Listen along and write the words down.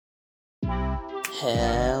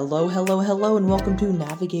Hello, and welcome to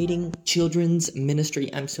Navigating Children's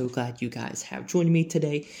Ministry. I'm so glad you guys have joined me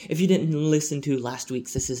today. If you didn't listen to last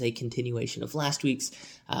week's, this is a continuation of last week's.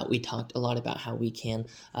 We talked a lot about how we can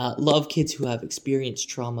love kids who have experienced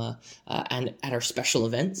trauma and at our special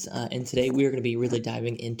events. And today we are going to be really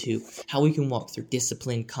diving into how we can walk through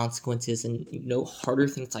discipline, consequences, and harder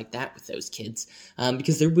things like that with those kids,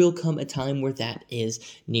 because there will come a time where that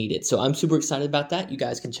is needed. So I'm super excited about that. You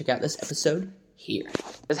guys can check out this episode here.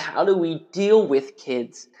 Is how do we deal with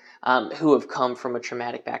kids who have come from a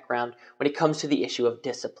traumatic background when it comes to the issue of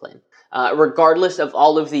discipline? Regardless of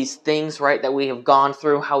all of these things, right, that we have gone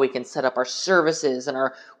through, how we can set up our services and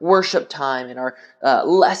our worship time and our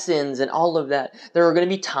lessons and all of that, there are going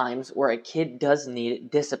to be times where a kid does need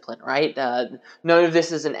discipline, right? None of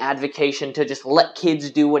this is an advocation to just let kids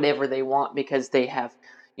do whatever they want because they have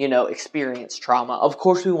experience trauma. Of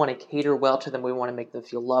course, we want to cater well to them. We want to make them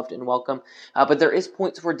feel loved and welcome. But there is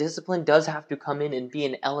points where discipline does have to come in and be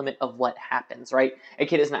an element of what happens, right? A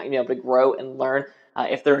kid is not going to be able to grow and learn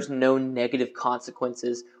if there's no negative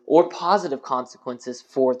consequences or positive consequences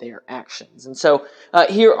for their actions. And so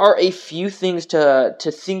here are a few things to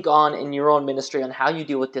think on in your own ministry on how you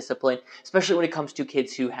deal with discipline, especially when it comes to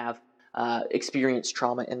kids who have experienced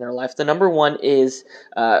trauma in their life. The number one is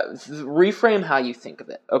reframe how you think of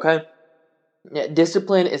it, okay?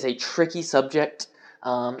 Discipline is a tricky subject,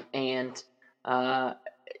 and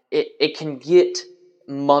it can get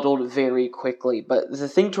muddled very quickly. But the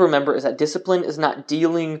thing to remember is that discipline is not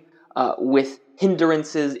dealing with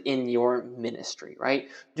hindrances in your ministry, right?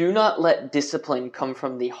 Do not let discipline come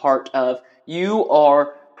from the heart of, you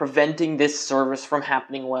are preventing this service from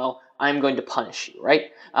happening well, I'm going to punish you, right?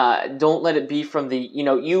 Don't let it be from the,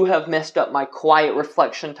 you have messed up my quiet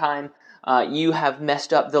reflection time. You have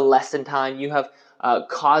messed up the lesson time. You have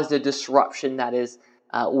caused a disruption that is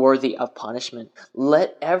worthy of punishment.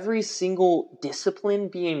 Let every single discipline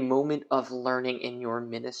be a moment of learning in your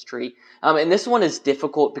ministry. And this one is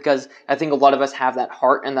difficult because I think a lot of us have that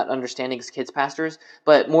heart and that understanding as kids pastors,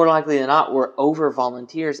 but more likely than not, we're over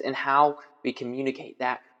volunteers, and how we communicate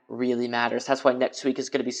that really matters. That's why next week is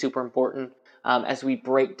going to be super important as we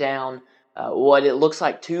break down what it looks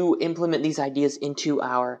like to implement these ideas into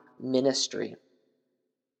our ministry.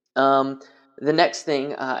 The next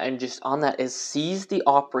thing, and just on that, is seize the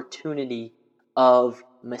opportunity of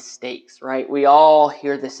mistakes, right? We all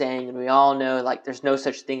hear the saying, and we all know, like, there's no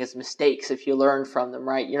such thing as mistakes if you learn from them,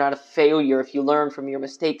 right? You're not a failure if you learn from your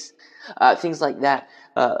mistakes, things like that.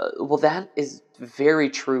 Well, that is very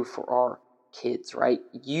true for our kids, right?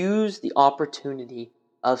 Use the opportunity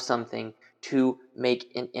of something to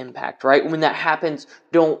make an impact, right? When that happens,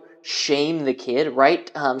 don't shame the kid,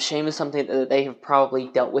 right? Shame is something that they have probably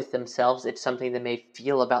dealt with themselves. It's something they may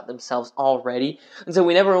feel about themselves already. And so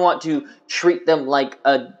we never want to treat them like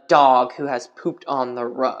a dog who has pooped on the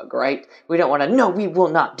rug, right? We don't want to, no, we will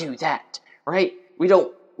not do that, right? We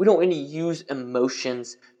don't want to use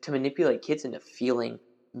emotions to manipulate kids into feeling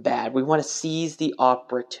bad. We want to seize the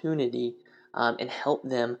opportunity and help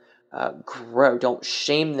them grow. Don't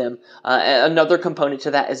shame them. Another component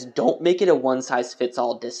to that is don't make it a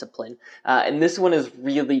one-size-fits-all discipline. And this one is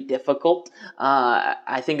really difficult.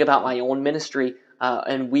 I think about my own ministry,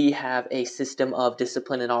 and we have a system of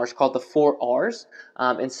discipline in ours called the 4 R's.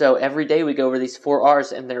 And so every day we go over these 4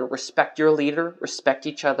 R's, and they're respect your leader, respect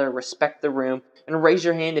each other, respect the room, and raise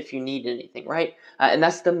your hand if you need anything, right? And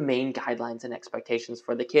that's the main guidelines and expectations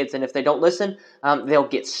for the kids. And if they don't listen, they'll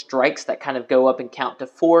get strikes that kind of go up and count to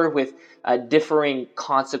 4 with differing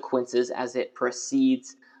consequences as it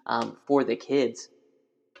proceeds for the kids.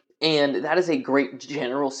 And that is a great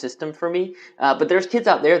general system for me. But there's kids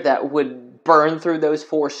out there that would burn through those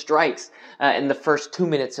 4 strikes in the first 2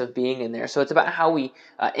 minutes of being in there. So it's about how we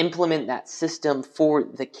implement that system for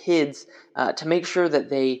the kids to make sure that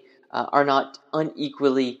they are not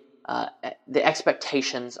unequally, the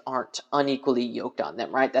expectations aren't unequally yoked on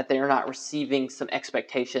them, right? That they're not receiving some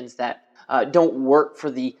expectations that don't work for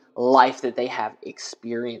the life that they have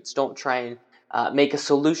experienced. Don't try and make a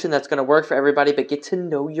solution that's going to work for everybody, but get to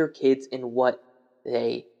know your kids and what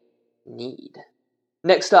they need.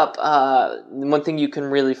 Next up, one thing you can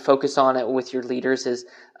really focus on it with your leaders is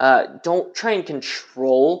don't try and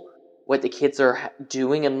control what the kids are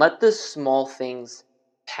doing, and let the small things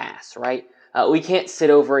pass, right? We can't sit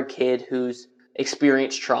over a kid who's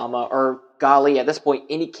experienced trauma or golly, at this point,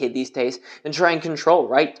 any kid these days, and try and control,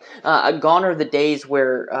 right? Gone are the days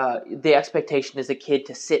where the expectation is a kid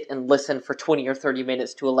to sit and listen for 20 or 30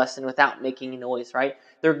 minutes to a lesson without making a noise, right?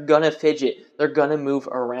 They're going to fidget. They're going to move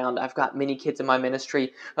around. I've got many kids in my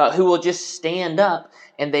ministry who will just stand up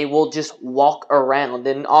and they will just walk around.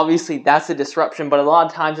 And obviously that's a disruption, but a lot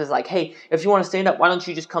of times it's like, hey, if you want to stand up, why don't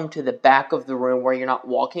you just come to the back of the room where you're not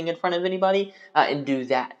walking in front of anybody and do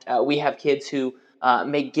that. We have kids who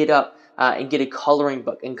may get up and get a coloring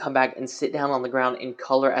book and come back and sit down on the ground and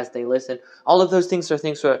color as they listen. All of those things are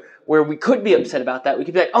things where we could be upset about that. We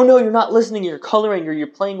could be like, oh no, you're not listening, you're coloring, or you're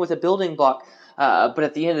playing with a building block. But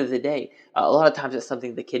at the end of the day, a lot of times it's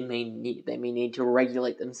something the kid may need. They may need to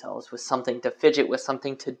regulate themselves with something to fidget with,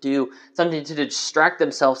 something to do, something to distract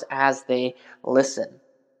themselves as they listen.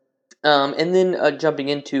 And then jumping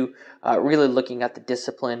into really looking at the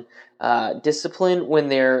discipline. Discipline when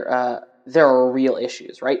there are real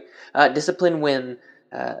issues, right? Discipline when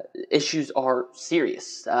issues are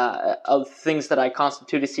serious. Of things that I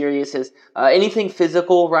constitute as serious is anything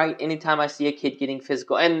physical, right? Anytime I see a kid getting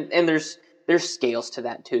physical, and there's scales to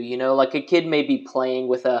that too, you know, like a kid may be playing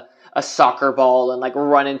with a soccer ball and like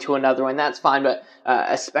run into another one, that's fine, but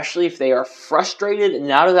especially if they are frustrated, and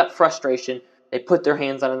out of that frustration, they put their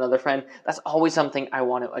hands on another friend, that's always something I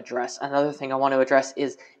want to address. Another thing I want to address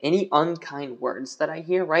is any unkind words that I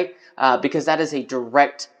hear, right? Because that is a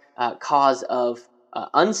direct cause of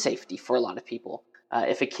unsafety for a lot of people.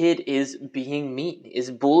 If a kid is being mean, is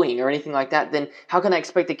bullying, or anything like that, then how can I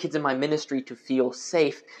expect the kids in my ministry to feel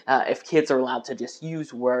safe if kids are allowed to just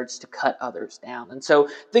use words to cut others down? And so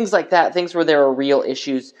things like that, things where there are real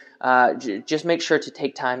issues, just make sure to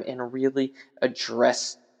take time and really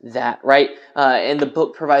address that, right? And the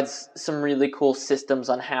book provides some really cool systems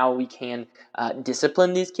on how we can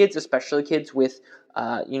discipline these kids, especially kids with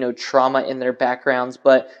trauma in their backgrounds.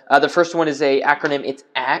 But the first one is a acronym. It's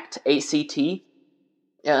ACT, A-C-T.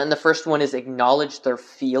 And the first one is acknowledge their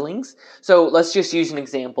feelings. So let's just use an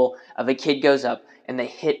example of a kid goes up and they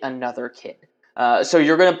hit another kid. So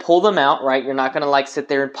you're going to pull them out, right? You're not going to like sit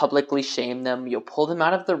there and publicly shame them. You'll pull them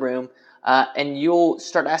out of the room and you'll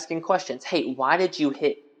start asking questions. Hey, why did you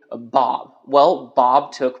hit Bob? Well,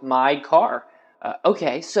 Bob took my car.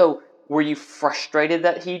 Okay, so were you frustrated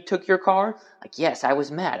that he took your car? Like, yes, I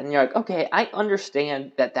was mad. And you're like, okay, I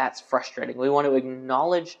understand that that's frustrating. We want to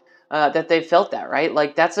acknowledge that they felt that, right?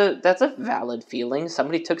 Like, that's a valid feeling.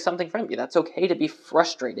 Somebody took something from you. That's okay to be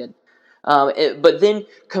frustrated. But then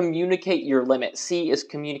communicate your limit. C is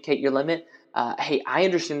communicate your limit. Hey, I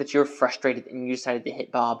understand that you're frustrated and you decided to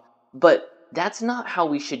hit Bob, but that's not how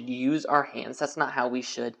we should use our hands. That's not how we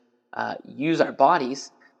should use our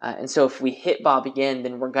bodies. And so if we hit Bob again,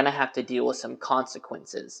 then we're going to have to deal with some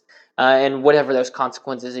consequences. And whatever those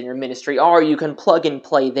consequences in your ministry are, you can plug and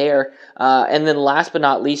play there. And then last but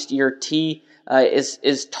not least, your T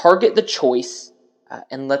is target the choice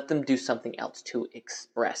and let them do something else to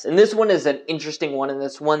express. And this one is an interesting one, and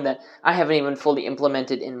it's one that I haven't even fully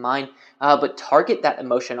implemented in mine. But target that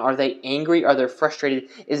emotion. Are they angry? Are they frustrated?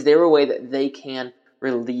 Is there a way that they can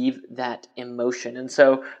relieve that emotion? And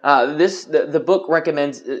so the book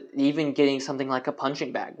recommends even getting something like a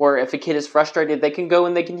punching bag, where if a kid is frustrated, they can go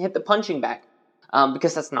and they can hit the punching bag,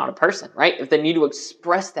 because that's not a person, right? If they need to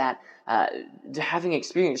express that, having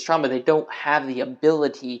experienced trauma, they don't have the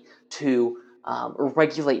ability to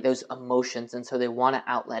regulate those emotions, and so they want to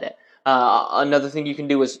outlet it. Another thing you can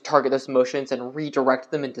do is target those emotions and redirect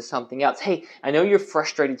them into something else. Hey, I know you're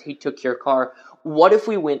frustrated he took your car. What if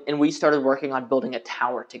we went and we started working on building a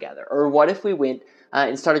tower together? Or what if we went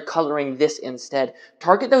and started coloring this instead?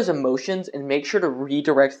 Target those emotions and make sure to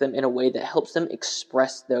redirect them in a way that helps them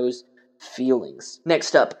express those feelings.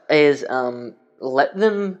 Next up is let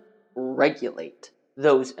them regulate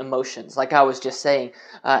those emotions. Like I was just saying,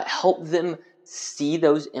 help them see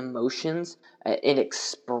those emotions and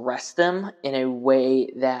express them in a way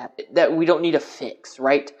that we don't need to fix,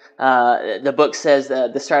 right? The book says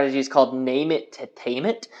the strategy is called name it to tame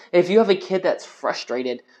it. If you have a kid that's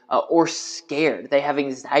frustrated or scared, they have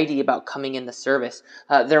anxiety about coming into service,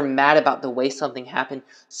 they're mad about the way something happened,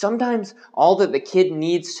 sometimes all that the kid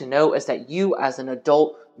needs to know is that you as an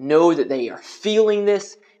adult know that they are feeling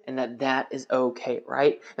this and that is okay,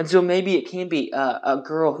 right? And so maybe it can be a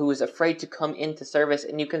girl who is afraid to come into service,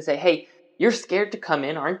 and you can say, hey, you're scared to come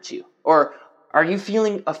in, aren't you? Or are you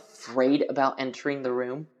feeling afraid about entering the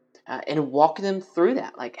room? And walk them through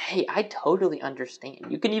that. Like, hey, I totally understand.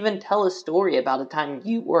 You can even tell a story about a time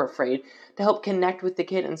you were afraid to help connect with the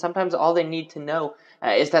kid. And sometimes all they need to know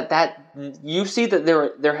is that you see that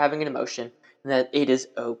they're having an emotion, that it is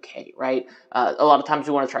okay, right? A lot of times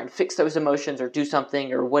we want to try and fix those emotions or do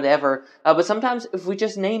something or whatever, but sometimes if we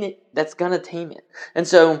just name it, that's gonna tame it. And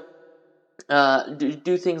so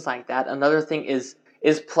do things like that. Another thing is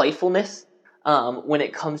playfulness. When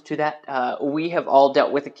it comes to that, we have all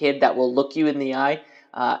dealt with a kid that will look you in the eye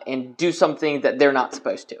and do something that they're not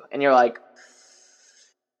supposed to, and you're like,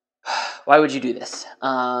 why would you do this?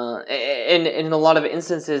 And in a lot of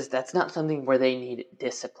instances, that's not something where they need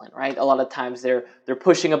discipline, right? A lot of times they're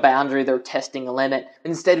pushing a boundary, they're testing a limit.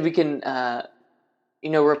 Instead, we can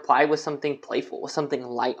reply with something playful, with something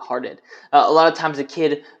lighthearted. A lot of times a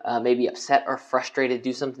kid may be upset or frustrated,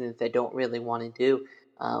 do something that they don't really want to do,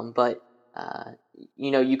 but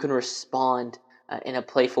you can respond in a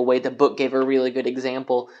playful way. The book gave a really good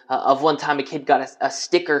example of one time a kid got a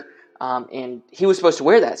sticker, and he was supposed to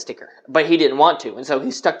wear that sticker, but he didn't want to, and so he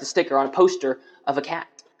stuck the sticker on a poster of a cat.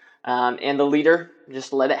 And the leader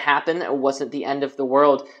just let it happen. It wasn't the end of the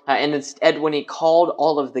world. And instead, when he called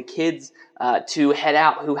all of the kids to head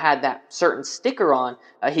out who had that certain sticker on,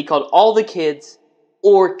 he called all the kids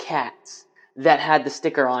or cats that had the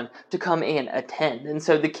sticker on to come and attend. And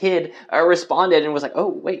so the kid responded and was like, oh,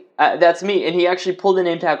 wait, that's me. And he actually pulled the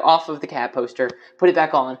name tag off of the cat poster, put it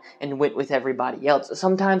back on, and went with everybody else.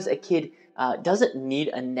 Sometimes a kid doesn't need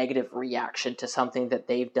a negative reaction to something that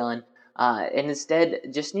they've done. And instead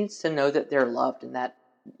just needs to know that they're loved and that,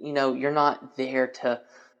 you're not there to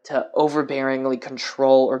overbearingly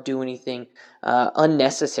control or do anything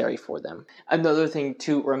unnecessary for them. Another thing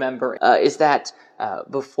to remember is that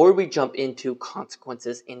before we jump into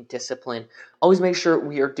consequences in discipline, always make sure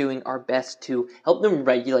we are doing our best to help them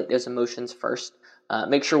regulate those emotions first.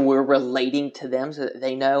 Make sure we're relating to them so that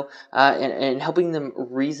they know, and helping them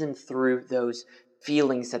reason through those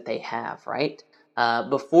feelings that they have, right?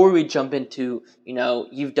 Before we jump into,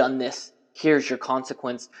 you've done this, here's your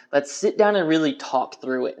consequence, let's sit down and really talk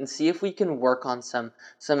through it and see if we can work on some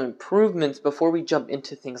improvements before we jump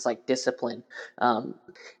into things like discipline. And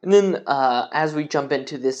then as we jump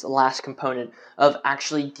into this last component of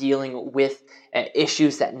actually dealing with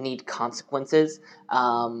issues that need consequences,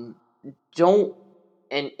 don't,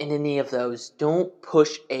 in any of those, don't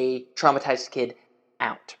push a traumatized kid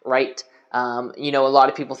out, right? A lot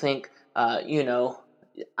of people think,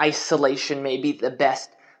 isolation may be the best,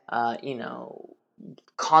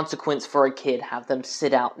 consequence for a kid, have them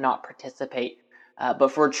sit out, not participate.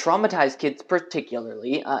 But for traumatized kids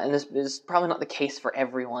particularly, and this is probably not the case for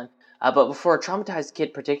everyone, but for a traumatized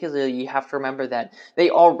kid particularly, you have to remember that they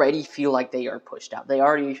already feel like they are pushed out. They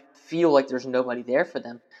already feel like there's nobody there for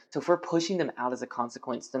them. So if we're pushing them out as a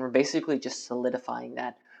consequence, then we're basically just solidifying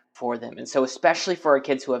that for them. And so especially for our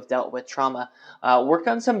kids who have dealt with trauma, work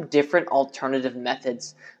on some different alternative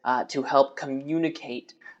methods to help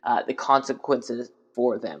communicate the consequences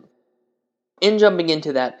for them. In jumping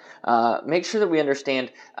into that, make sure that we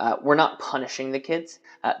understand we're not punishing the kids.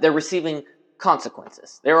 They're receiving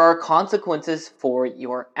consequences. There are consequences for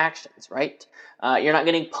your actions, right? You're not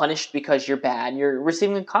getting punished because you're bad. You're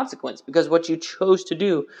receiving a consequence because what you chose to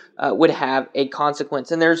do would have a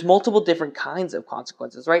consequence. And there's multiple different kinds of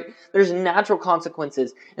consequences, right? There's natural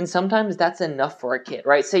consequences, and sometimes that's enough for a kid,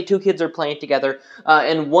 right? Say two kids are playing together,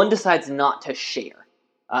 and one decides not to share.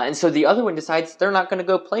 And so the other one decides they're not going to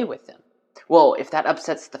go play with them. Well, if that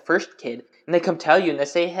upsets the first kid, and they come tell you and they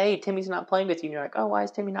say, hey, Timmy's not playing with you, and you're like, oh, why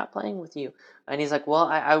is Timmy not playing with you? And he's like, well,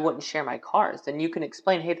 I wouldn't share my cars. Then you can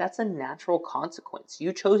explain, hey, that's a natural consequence.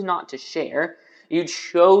 You chose not to share. You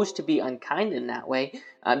chose to be unkind in that way.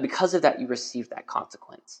 Because of that, you received that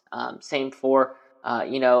consequence. Same for, a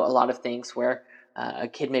lot of things where a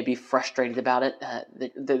kid may be frustrated about it.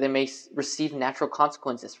 They may receive natural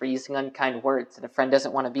consequences for using unkind words, and a friend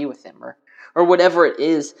doesn't want to be with them, or whatever it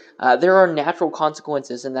is. There are natural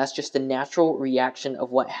consequences, and that's just a natural reaction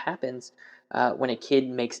of what happens when a kid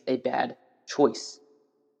makes a bad choice.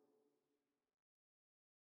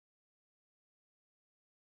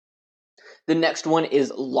 The next one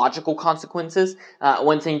is logical consequences.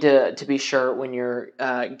 One thing to be sure when you're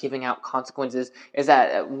giving out consequences is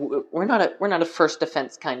that we're not a first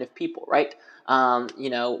offense kind of people, right?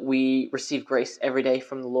 We receive grace every day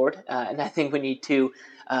from the Lord, and I think we need to,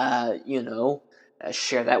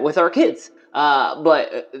 share that with our kids.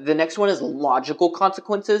 But the next one is logical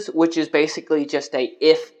consequences, which is basically just a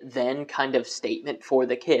if-then kind of statement for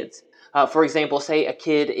the kids. For example, say a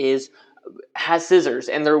kid has scissors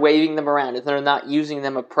and they're waving them around and they're not using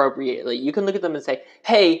them appropriately. You can look at them and say,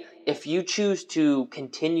 hey, if you choose to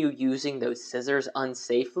continue using those scissors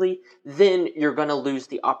unsafely, then you're going to lose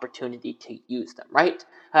the opportunity to use them, right?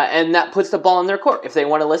 And that puts the ball in their court. If they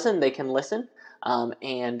want to listen, they can listen.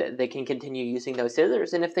 And they can continue using those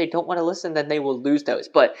scissors. And if they don't want to listen, then they will lose those.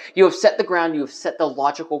 But you have set the ground, you have set the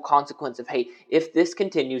logical consequence of, hey, if this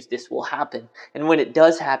continues, this will happen. And when it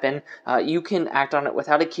does happen, you can act on it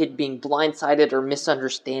without a kid being blindsided or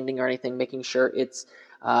misunderstanding or anything, making sure it's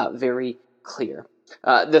very clear.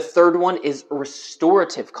 The third one is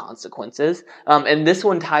restorative consequences, and this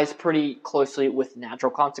one ties pretty closely with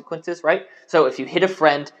natural consequences, right? So if you hit a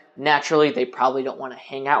friend, naturally they probably don't want to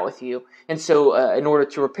hang out with you, and so in order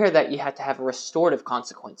to repair that, you have to have a restorative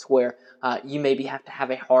consequence where you maybe have to have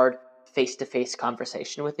a hard face-to-face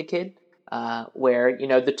conversation with the kid, where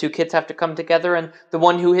the two kids have to come together, and the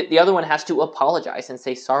one who hit the other one has to apologize and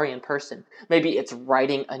say sorry in person. Maybe it's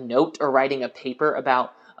writing a note or writing a paper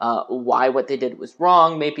about why what they did was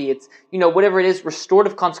wrong. Maybe it's, whatever it is.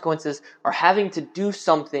 Restorative consequences are having to do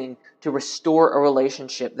something to restore a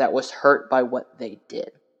relationship that was hurt by what they did.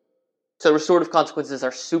 So restorative consequences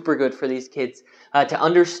are super good for these kids to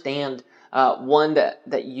understand, one,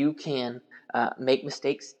 that you can make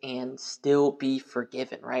mistakes and still be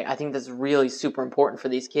forgiven, right? I think that's really super important for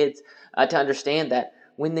these kids to understand that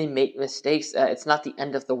when they make mistakes, it's not the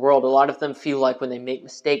end of the world. A lot of them feel like when they make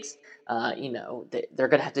mistakes, they're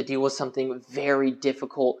going to have to deal with something very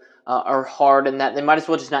difficult or hard, and that they might as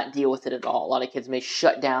well just not deal with it at all. A lot of kids may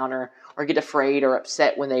shut down or get afraid or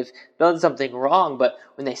upset when they've done something wrong, but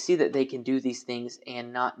when they see that they can do these things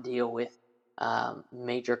and not deal with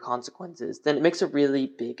major consequences, then it makes a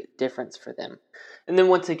really big difference for them. And then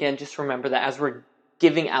once again, just remember that as we're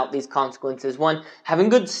giving out these consequences, one, having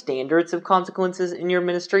good standards of consequences in your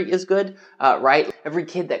ministry is good, right? Every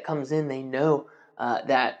kid that comes in, they know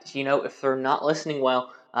that, if they're not listening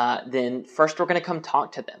well, then first we're going to come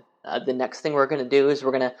talk to them. The next thing we're going to do is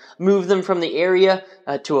we're going to move them from the area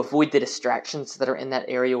to avoid the distractions that are in that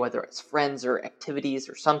area, whether it's friends or activities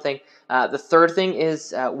or something. The third thing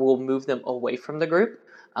is we'll move them away from the group.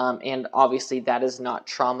 And obviously that is not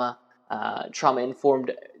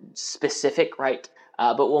trauma-informed specific, right?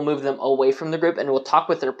 But we'll move them away from the group and we'll talk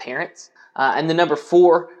with their parents. And the number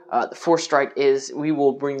four, the fourth strike is we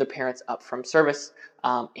will bring the parents up from service.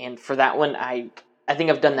 And for that one, I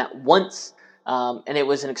think I've done that once. And it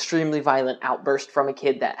was an extremely violent outburst from a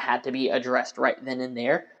kid that had to be addressed right then and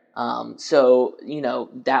there. So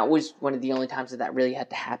that was one of the only times that really had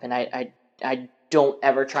to happen. I don't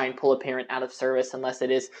ever try and pull a parent out of service unless it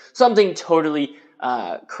is something totally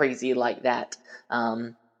crazy like that.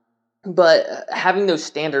 But having those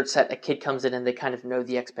standards set, a kid comes in and they kind of know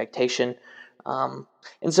the expectation. And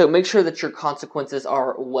so make sure that your consequences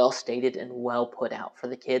are well stated and well put out for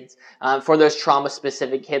the kids. For those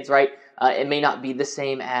trauma-specific kids, right, it may not be the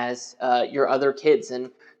same as your other kids, and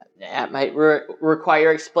that might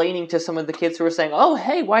require explaining to some of the kids who are saying, oh,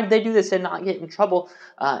 hey, why did they do this, and not get in trouble,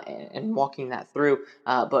 and walking that through.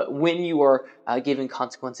 But when you are giving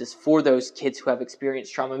consequences for those kids who have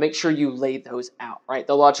experienced trauma, make sure you lay those out, right?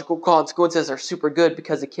 The logical consequences are super good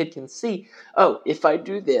because a kid can see, oh, if I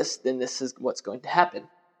do this, then this is what's going to happen.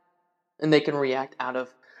 And they can react out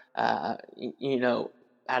of that.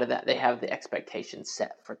 They have the expectations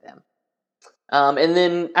set for them. And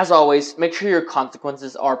then, as always, make sure your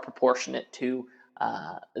consequences are proportionate to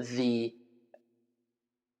the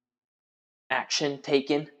action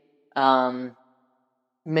taken.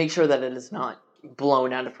 Make sure that it is not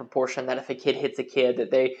blown out of proportion, that if a kid hits a kid, that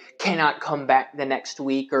they cannot come back the next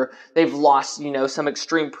week, or they've lost, some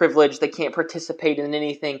extreme privilege, they can't participate in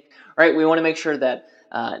anything, right? We want to make sure that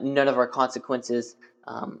none of our consequences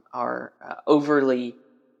are overly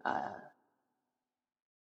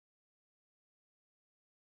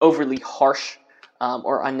harsh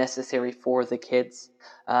or unnecessary for the kids.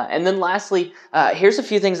 And then lastly, here's a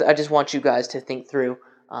few things that I just want you guys to think through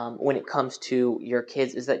when it comes to your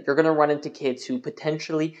kids, is that you're going to run into kids who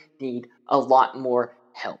potentially need a lot more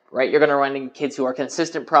help, right? You're going to run into kids who are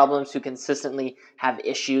consistent problems, who consistently have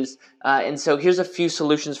issues. And so here's a few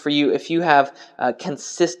solutions for you. If you have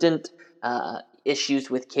consistent issues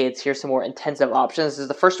with kids, here's some more intensive options.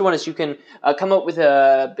 The first one is you can come up with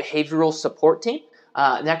a behavioral support team.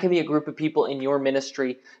 That can be a group of people in your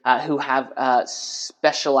ministry who have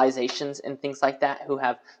specializations and things like that, who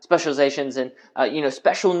have specializations in,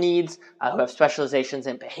 special needs, who have specializations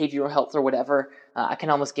in behavioral health or whatever. I can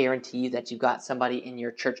almost guarantee you that you've got somebody in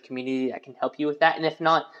your church community that can help you with that. And if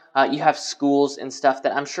not, you have schools and stuff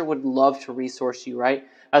that I'm sure would love to resource you, right?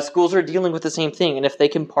 Schools are dealing with the same thing. And if they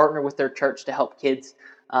can partner with their church to help kids,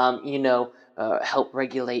 help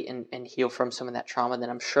regulate and heal from some of that trauma, then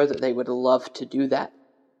I'm sure that they would love to do that.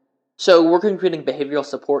 So we're creating a behavioral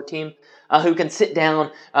support team who can sit down,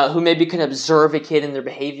 who maybe can observe a kid and their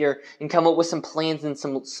behavior and come up with some plans and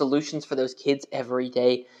some solutions for those kids every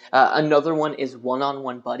day. Another one is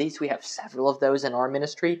one-on-one buddies. We have several of those in our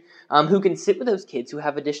ministry who can sit with those kids who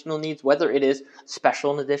have additional needs, whether it is special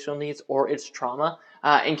and additional needs or it's trauma,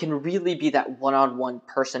 and can really be that one-on-one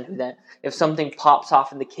person who then, if something pops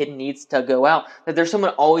off and the kid needs to go out, that there's someone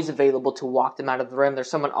always available to walk them out of the room. There's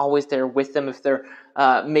someone always there with them. If they're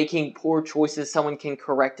making poor choices, someone can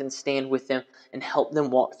correct and stand with them and help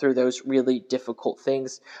them walk through those really difficult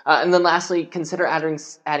things. And then lastly, consider adding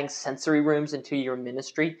sensory rooms into your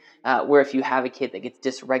ministry, where if you have a kid that gets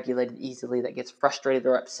dysregulated easily, that gets frustrated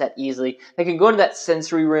or upset easily, they can go into that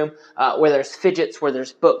sensory room where there's fidgets, where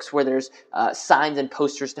there's books, where there's signs and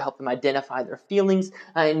posters to help them identify their feelings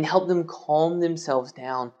and help them calm themselves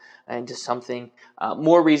down into something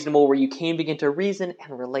more reasonable, where you can begin to reason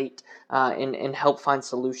and relate and help find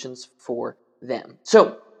solutions for them.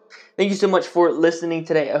 So thank you so much for listening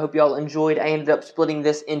today. I hope you all enjoyed. I ended up splitting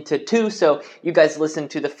this into two, so you guys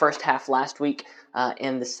listened to the first half last week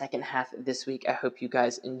and the second half this week. I hope you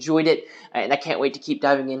guys enjoyed it, and I can't wait to keep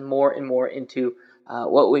diving in more and more into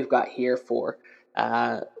what we've got here for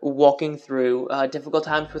walking through difficult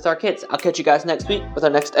times with our kids. I'll catch you guys next week with our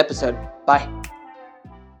next episode. Bye.